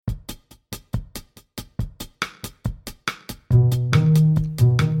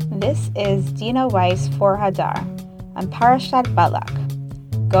This is Dina Weiss for Hadar on Parashat Balak,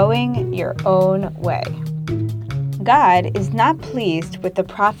 Going Your Own Way. God is not pleased with the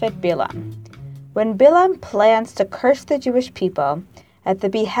prophet Bilam. When Bilam plans to curse the Jewish people at the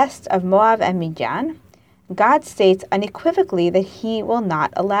behest of Moab and Midian, God states unequivocally that he will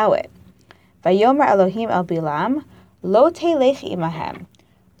not allow it. Vayomer Elohim el Bilam, lo telech imahem,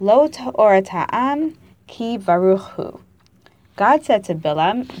 lo ta'orat ha'am, ki baruch hu. God said to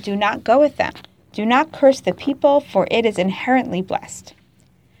Bilam, do not go with them. Do not curse the people, for it is inherently blessed.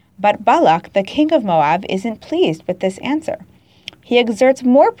 But Balak, the king of Moab, isn't pleased with this answer. He exerts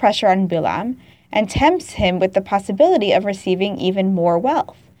more pressure on Bilam and tempts him with the possibility of receiving even more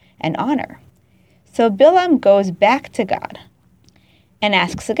wealth and honor. So Bilam goes back to God and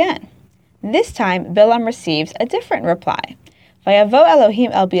asks again. This time, Bilam receives a different reply. Vayavo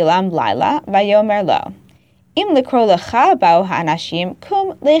Elohim el Bilam laila, vayomer lo. Im likro lecha ba'u ha'anashim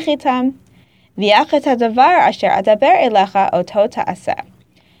kum lechitam. V'yachet hadavar asher adaber elecha oto ta'aseh.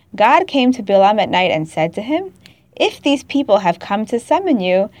 God came to Bilam at night and said to him, if these people have come to summon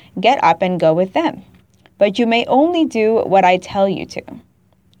you, get up and go with them. But you may only do what I tell you to.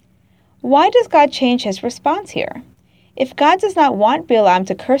 Why does God change his response here? If God does not want Bilam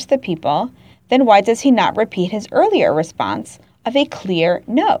to curse the people, then why does he not repeat his earlier response of a clear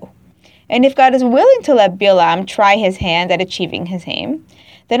no? And if God is willing to let Bilam try his hand at achieving his aim,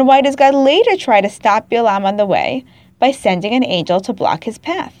 then why does God later try to stop Bilam on the way by sending an angel to block his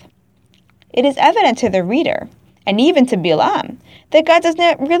path? It is evident to the reader, and even to Bilam, that God does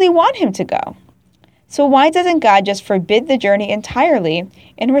not really want him to go. So why doesn't God just forbid the journey entirely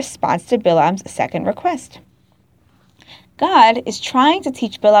in response to Bilam's second request? God is trying to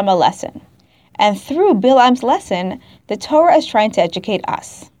teach Bilam a lesson, and through Bilam's lesson, the Torah is trying to educate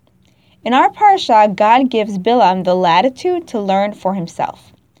us. In our parasha, God gives Bilam the latitude to learn for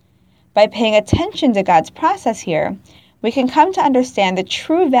himself. By paying attention to God's process here, we can come to understand the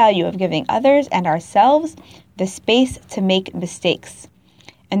true value of giving others and ourselves the space to make mistakes,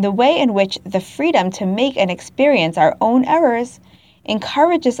 and the way in which the freedom to make and experience our own errors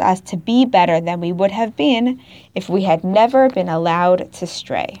encourages us to be better than we would have been if we had never been allowed to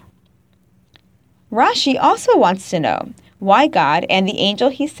stray. Rashi also wants to know why God and the angel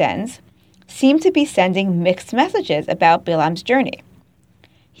he sends seem to be sending mixed messages about Bilam's journey.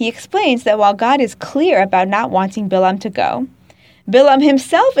 He explains that while God is clear about not wanting Bilam to go, Bilam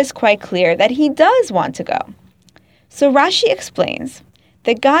himself is quite clear that he does want to go. So Rashi explains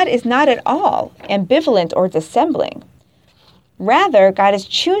that God is not at all ambivalent or dissembling. Rather, God is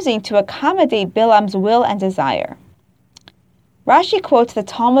choosing to accommodate Bilam's will and desire. Rashi quotes the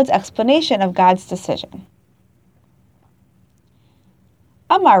Talmud's explanation of God's decision.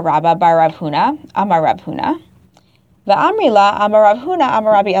 Amar Rabba bar Rav Huna, Amar Rav Huna, V'amri la Amar Rav Huna,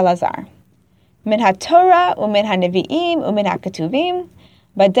 Amar Rabbi Elazar, Min ha-Torah u'min ha-Nevi'im u'min ha-Ketuvim,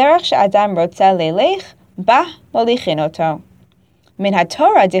 b'derech she'adam rotza leilech, ba molichin oto. Min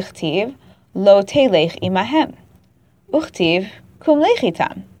ha-Torah dichtiv, lo telech imahem, uchtiv kum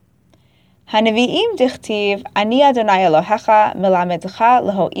lechitam. Ha-Nevi'im dichtiv, ani Adonai Elohecha, melamedcha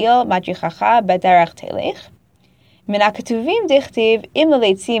leho'il madrichacha b'derech telech. Min ha-Ketuvim dichtiv, im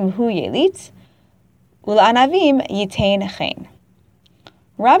leleitzim hu yelitz, ul'anavim yitain chen.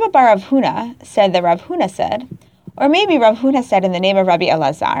 Rabba bar Rav Huna said that Rav Huna said, or maybe Rav Huna said in the name of Rabbi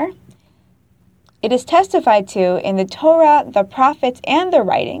Elazar, it is testified to in the Torah, the prophets, and the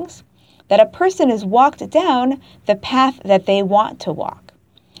writings that a person is walked down the path that they want to walk.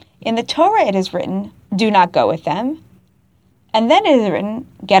 In the Torah it is written, do not go with them, and then it is written,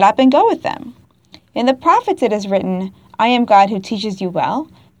 get up and go with them. In the prophets it is written, I am God who teaches you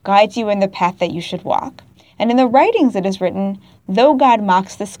well, guides you in the path that you should walk. And in the writings it is written, though God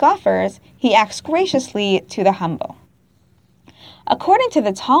mocks the scoffers, he acts graciously to the humble. According to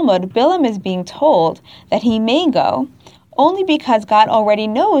the Talmud, Bilam is being told that he may go only because God already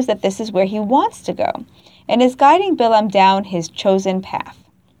knows that this is where he wants to go, and is guiding Bilam down his chosen path.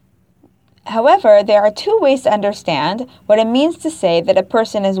 However, there are two ways to understand what it means to say that a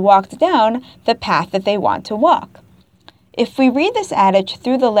person is walked down the path that they want to walk. If we read this adage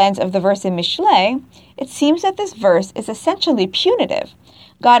through the lens of the verse in Mishlei, it seems that this verse is essentially punitive.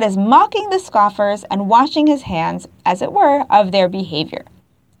 God is mocking the scoffers and washing his hands, as it were, of their behavior.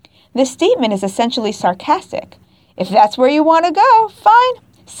 This statement is essentially sarcastic. If that's where you want to go, fine.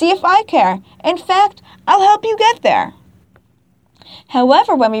 See if I care. In fact, I'll help you get there.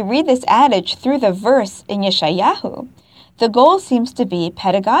 However, when we read this adage through the verse in Yeshayahu, the goal seems to be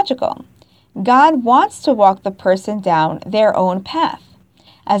pedagogical. God wants to walk the person down their own path,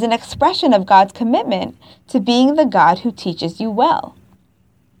 as an expression of God's commitment to being the God who teaches you well.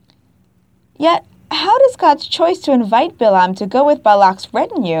 Yet, how does God's choice to invite Bilam to go with Balak's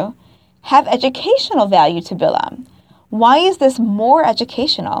retinue have educational value to Bilam? Why is this more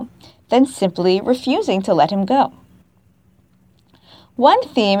educational than simply refusing to let him go? One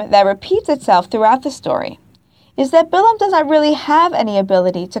theme that repeats itself throughout the story is that Bilam does not really have any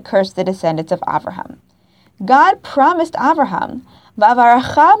ability to curse the descendants of Abraham. God promised Abraham,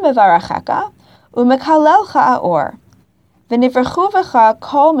 "Va'avarecha mevaracheka, u'mekalelcha aor, v'nivrechu v'cha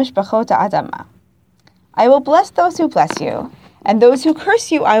kol mishpachot ha'adama." I will bless those who bless you, and those who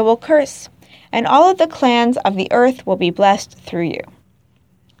curse you I will curse, and all of the clans of the earth will be blessed through you.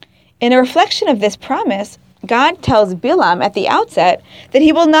 In a reflection of this promise, God tells Bilam at the outset that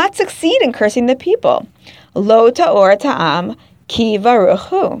he will not succeed in cursing the people. Lo ta'or ta'am ki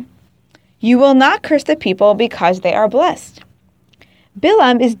varuchu. You will not curse the people because they are blessed.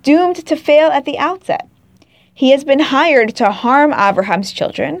 Bilam is doomed to fail at the outset. He has been hired to harm Abraham's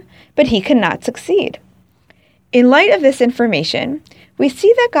children, but he cannot succeed. In light of this information, we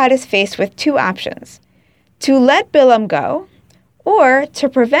see that God is faced with two options: to let Bilam go, or to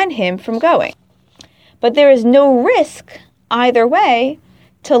prevent him from going. But there is no risk, either way,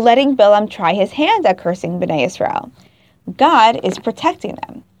 to letting Bilam try his hand at cursing Bnei Israel. God is protecting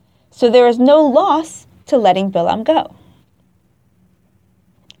them, so there is no loss to letting Bilam go.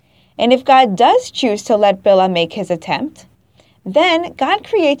 And if God does choose to let Bilam make his attempt, then God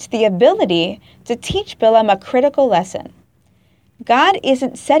creates the ability to teach Bilam a critical lesson. God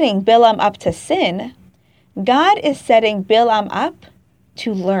isn't setting Bilam up to sin. God is setting Bilam up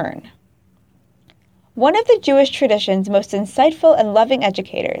to learn. One of the Jewish tradition's most insightful and loving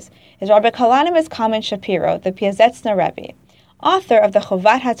educators is Rabbi Kalanimus Kalman Shapiro, the Piazetzner Rebbe, author of the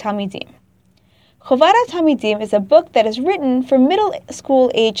Chovat HaTalmidim. Chovat HaTalmidim is a book that is written for middle school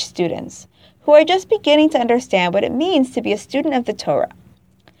age students who are just beginning to understand what it means to be a student of the Torah.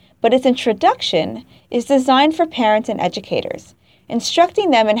 But its introduction is designed for parents and educators,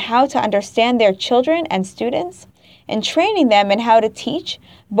 instructing them in how to understand their children and students, and training them in how to teach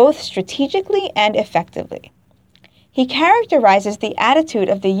both strategically and effectively. He characterizes the attitude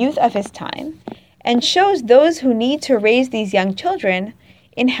of the youth of his time and shows those who need to raise these young children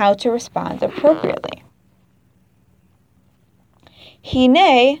in how to respond appropriately.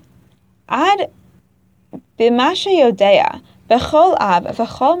 Hine ad b'masha yodea b'chol ab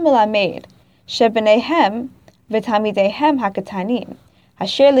v'chol melamed shebneihem v'tamidehem hakatanim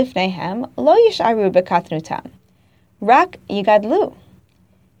asher lifneihem lo yisharu b'katnutam rak yigadlu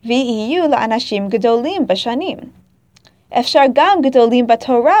v'iyu la'anashim gedolim b'shanim efshar gam gedolim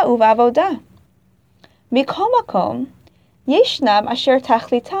b'torah u'v'avodah mikol makom yeshnam asher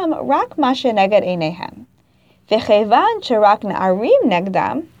tachlitam rak masha neged eineihem v'chevan sherak na'arim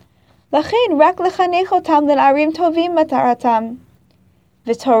negdam lachen rak lechanech otam lena'arim tovim mataratam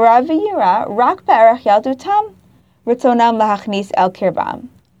v'torah v'yira rak be'erech yaldutam ritzonam lahachnis el kirbam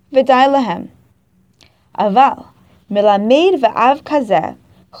v'day lahem aval melamed v'av kazeh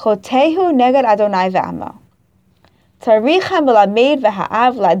chotehu neged Adonai v'amo tarich ha-melamed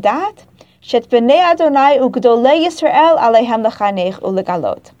v'ha'av ladat shet b'nei Adonai u'gdolei Yisrael aleihem lechanech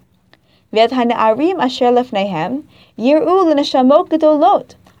u'legalot v'et ha-ne'arim asher lefneihem yir'u l'neshamot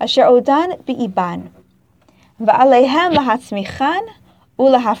gedolot asher odan b'iban v'aleihem lahatzmichan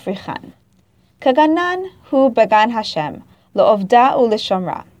u'lahafrichan kaganan hu began Hashem lo'ovda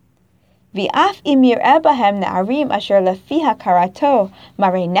u'leshomra v'af im yir'eh bahem ne'arim asher lefi hakarato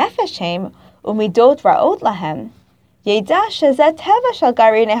marei nefesh hem u'midot ra'ot lahem yeda shezeh teva shel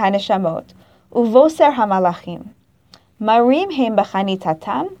garinei haneshamot u'voser hamalachim marim hem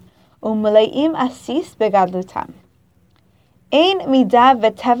b'chanitatam u'meleim asis begadlutam ein midah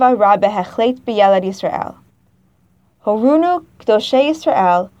v'teva ra behechlet b'yeled Yisrael horunu kdoshei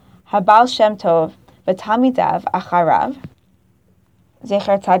Yisrael habal Shem Tov v'tamidav acharav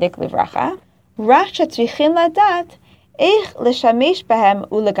zecher tzadik livracha rak shetzrichim ladat eich leshamesh behem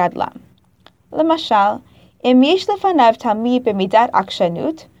u'legadlam lemashal im yesh lefanav talmid b'midat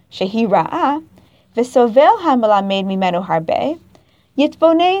akshanut shehi ra'a v'sovel ha-melamed mimenu harbe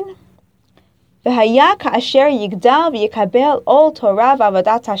yitbonein v'haya ka'asher yigdal v'yikabel ol Torah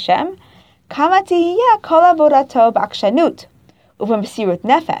v'avodat Hashem kama tihiyeh kol avodato b'akshanut u'b'mesirut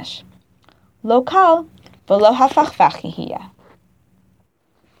nefesh lo kal v'lo hafachfach yihiyeh.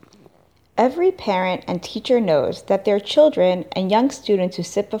 Every parent and teacher knows that their children and young students who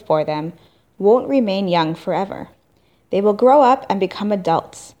sit before them won't remain young forever. They will grow up and become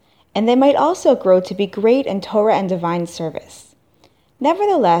adults, and they might also grow to be great in Torah and divine service.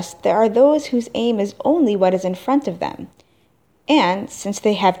 Nevertheless, there are those whose aim is only what is in front of them, and since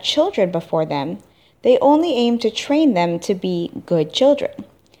they have children before them, they only aim to train them to be good children.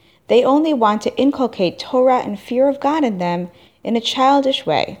 They only want to inculcate Torah and fear of God in them in a childish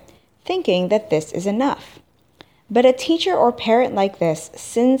way, thinking that this is enough. But a teacher or parent like this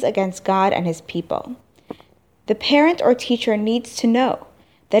sins against God and his people. The parent or teacher needs to know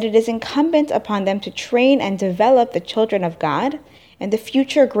that it is incumbent upon them to train and develop the children of God and the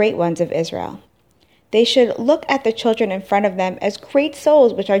future great ones of Israel. They should look at the children in front of them as great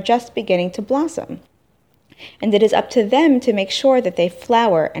souls which are just beginning to blossom. And it is up to them to make sure that they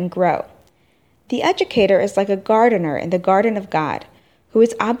flower and grow. The educator is like a gardener in the garden of God, who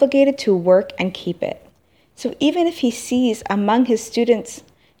is obligated to work and keep it. So even if he sees among his students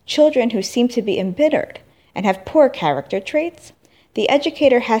children who seem to be embittered and have poor character traits, the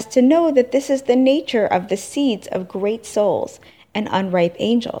educator has to know that this is the nature of the seeds of great souls and unripe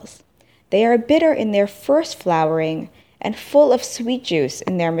angels. They are bitter in their first flowering and full of sweet juice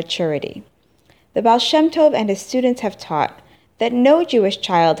in their maturity. The Baal Shem Tov and his students have taught that no Jewish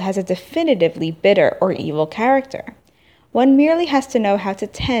child has a definitively bitter or evil character. One merely has to know how to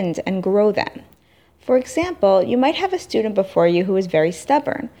tend and grow them. For example, you might have a student before you who is very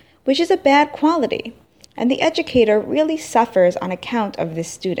stubborn, which is a bad quality, and the educator really suffers on account of this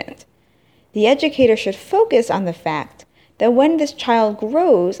student. The educator should focus on the fact that when this child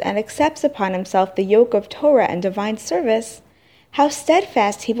grows and accepts upon himself the yoke of Torah and divine service, how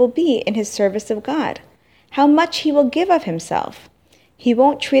steadfast he will be in his service of God, how much he will give of himself. He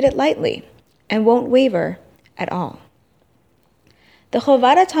won't treat it lightly and won't waver at all. The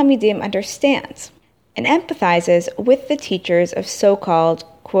Chovad HaTalmidim understands and empathizes with the teachers of so-called,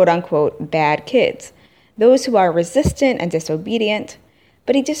 quote-unquote, bad kids, those who are resistant and disobedient,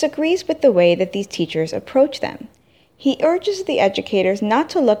 but he disagrees with the way that these teachers approach them. He urges the educators not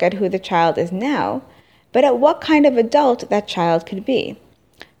to look at who the child is now, but at what kind of adult that child could be,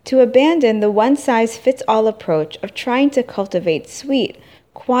 to abandon the one-size-fits-all approach of trying to cultivate sweet,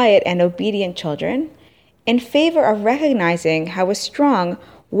 quiet, and obedient children in favor of recognizing how a strong,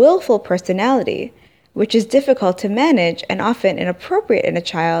 willful personality, which is difficult to manage and often inappropriate in a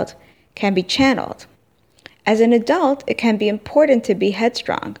child, can be channeled. As an adult, it can be important to be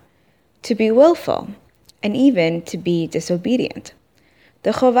headstrong, to be willful, and even to be disobedient.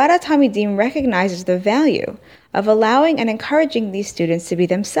 The Chovad HaTalmidim recognizes the value of allowing and encouraging these students to be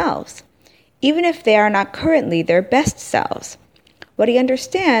themselves, even if they are not currently their best selves. What he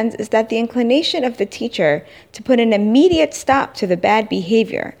understands is that the inclination of the teacher to put an immediate stop to the bad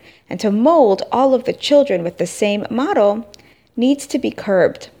behavior and to mold all of the children with the same model needs to be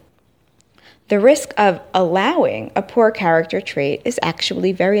curbed. The risk of allowing a poor character trait is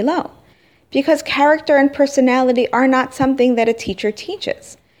actually very low, because character and personality are not something that a teacher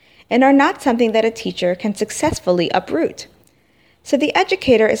teaches, and are not something that a teacher can successfully uproot. So the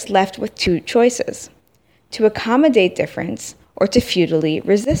educator is left with two choices: to accommodate difference or to futilely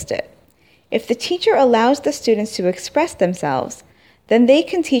resist it. If the teacher allows the students to express themselves, then they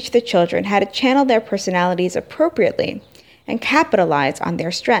can teach the children how to channel their personalities appropriately and capitalize on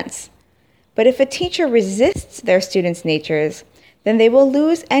their strengths. But if a teacher resists their students' natures, then they will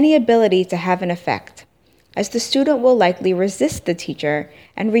lose any ability to have an effect, as the student will likely resist the teacher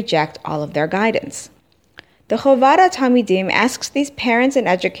and reject all of their guidance. The Chovad HaTalmidim asks these parents and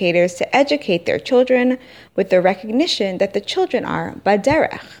educators to educate their children with the recognition that the children are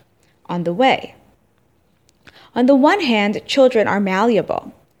baderech, on the way. On the one hand, children are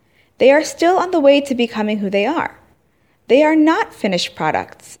malleable. They are still on the way to becoming who they are. They are not finished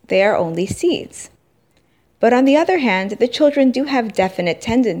products, they are only seeds. But on the other hand, the children do have definite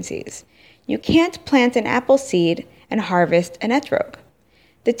tendencies. You can't plant an apple seed and harvest an etrog.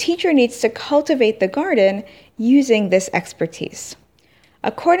 The teacher needs to cultivate the garden using this expertise.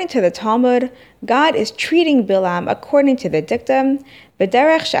 According to the Talmud, God is treating Bilam according to the dictum,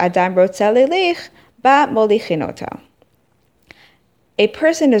 B'derech she'adam rotzeh lelech ba molichinoto. A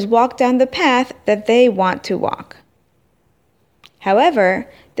person is walked down the path that they want to walk. However,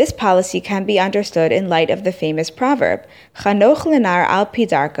 this policy can be understood in light of the famous proverb, Chanoch lenar al pi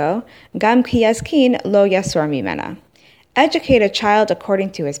darko, gam ki yazkin lo yasor mimena. Educate a child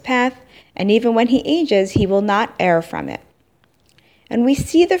according to his path, and even when he ages, he will not err from it. And we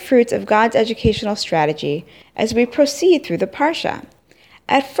see the fruits of God's educational strategy as we proceed through the Parsha.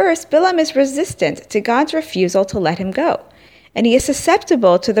 At first, Bilam is resistant to God's refusal to let him go, and he is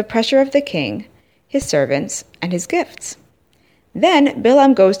susceptible to the pressure of the king, his servants, and his gifts. Then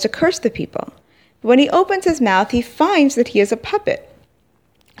Bilam goes to curse the people. But when he opens his mouth, he finds that he is a puppet,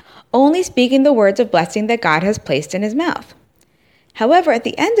 only speaking the words of blessing that God has placed in his mouth. However, at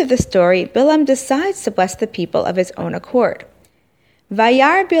the end of the story, Bilam decides to bless the people of his own accord.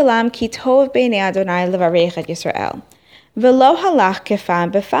 Vayar Bilam ki tov b'nei Adonai levarech et Yisrael. V'lo halach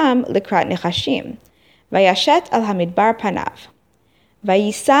kefam befam likrat nechashim, vayashet al hamidbar panav,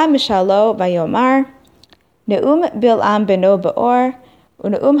 vayisa mishalo vayomar, ne'um Bil'am beno be'or,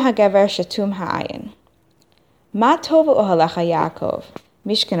 u'ne'um hagever shetum ha'ayin. Ma tovu ohalecha Yaakov,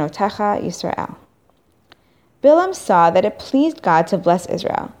 mishkenotecha Yisrael. Bilam saw that it pleased God to bless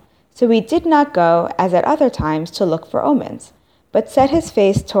Israel, so he did not go, as at other times, to look for omens, but set his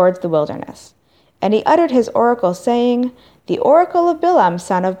face towards the wilderness. And he uttered his oracle, saying, The oracle of Bilam,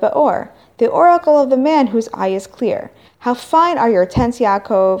 son of Beor, the oracle of the man whose eye is clear. How fine are your tents,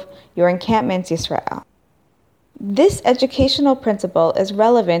 Yaakov, your encampments, Yisrael. This educational principle is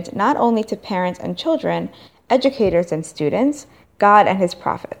relevant not only to parents and children, educators and students, God and his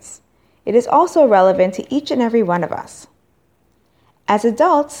prophets. It is also relevant to each and every one of us. As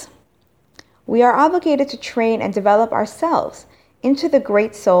adults, we are obligated to train and develop ourselves into the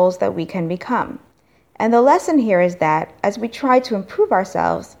great souls that we can become. And the lesson here is that, as we try to improve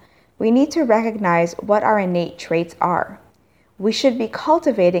ourselves, we need to recognize what our innate traits are. We should be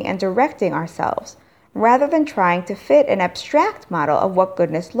cultivating and directing ourselves, rather than trying to fit an abstract model of what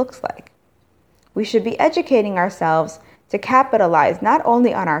goodness looks like. We should be educating ourselves to capitalize not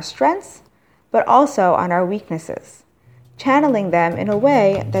only on our strengths, but also on our weaknesses, channeling them in a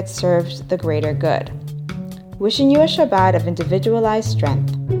way that serves the greater good. Wishing you a Shabbat of individualized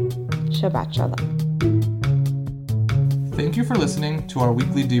strength. Shabbat Shalom. Thank you for listening to our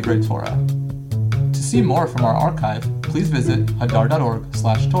weekly Divrei Torah. To see more from our archive, please visit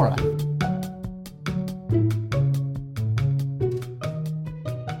hadar.org/Torah.